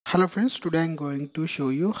Hello friends, today I'm going to show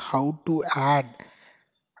you how to add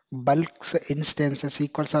bulk instances,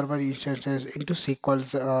 SQL Server instances into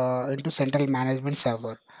into Central Management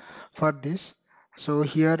Server. For this, so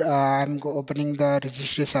here opening the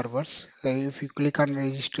registry servers. If you click on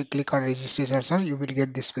registry server, you will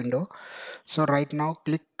get this window. So right now,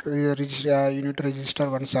 you need to register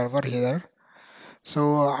one server here.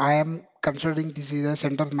 So I am considering this is a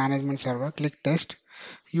Central Management Server. Click test.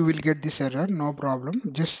 You will get this error, no problem.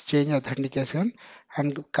 Just change authentication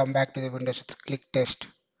and come back to the Windows. Click test.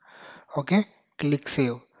 Okay, click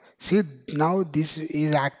save. See, now this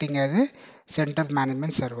is acting as a Central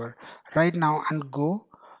Management Server. Right now, and go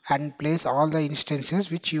and place all the instances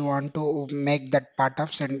which you want to make that part of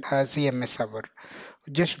CMS server.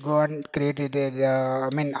 Just go and create it.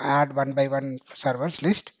 Add one by one servers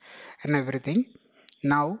list and everything.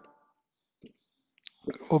 Now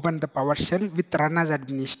open the PowerShell with run as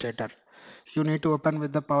administrator. You need to open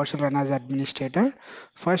with the PowerShell run as administrator.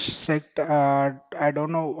 First set, I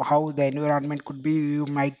don't know how the environment could be. You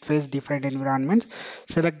might face different environments.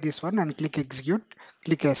 Select this one and click execute.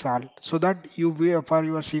 Click as all so that you will for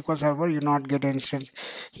your SQL server you not get instance.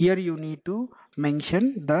 Here you need to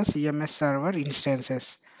mention the CMS server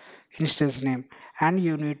instance name, and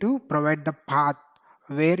you need to provide the path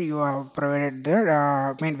where you have provided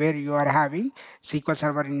the where you are having SQL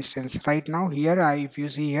Server instance. Right now here if you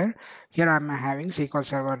see here I'm having SQL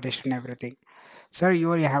Server list and everything. Sir,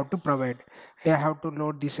 you have to provide. You have to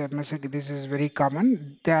load this message. This is very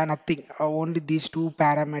common. There are nothing. Only these two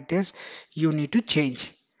parameters you need to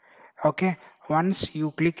change. Okay. Once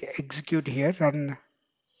you click execute here and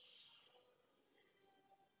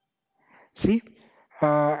see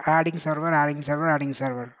adding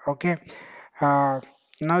server. Okay. Uh,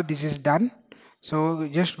 Now this is done. So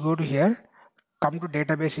just go to here, come to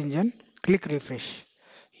database engine, click refresh.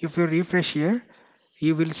 If you refresh here,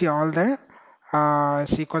 you will see all the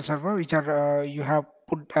SQL server which are you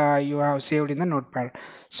have saved in the notepad.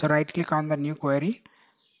 So right click on the new query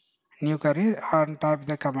and type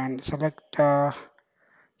the command. Select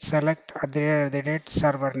at the rate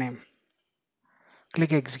server name.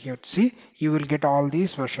 Click execute. See, you will get all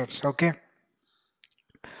these versions. Okay.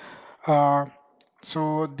 Uh, so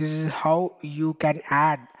this is how you can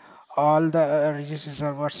add all the registry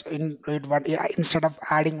servers in one. Yeah, instead of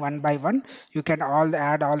adding one by one, you can all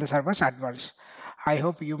add all the servers at once. I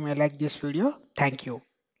hope you may like this video. Thank you.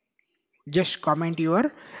 Just comment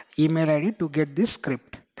your email ID to get this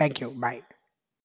script. Thank you. Bye.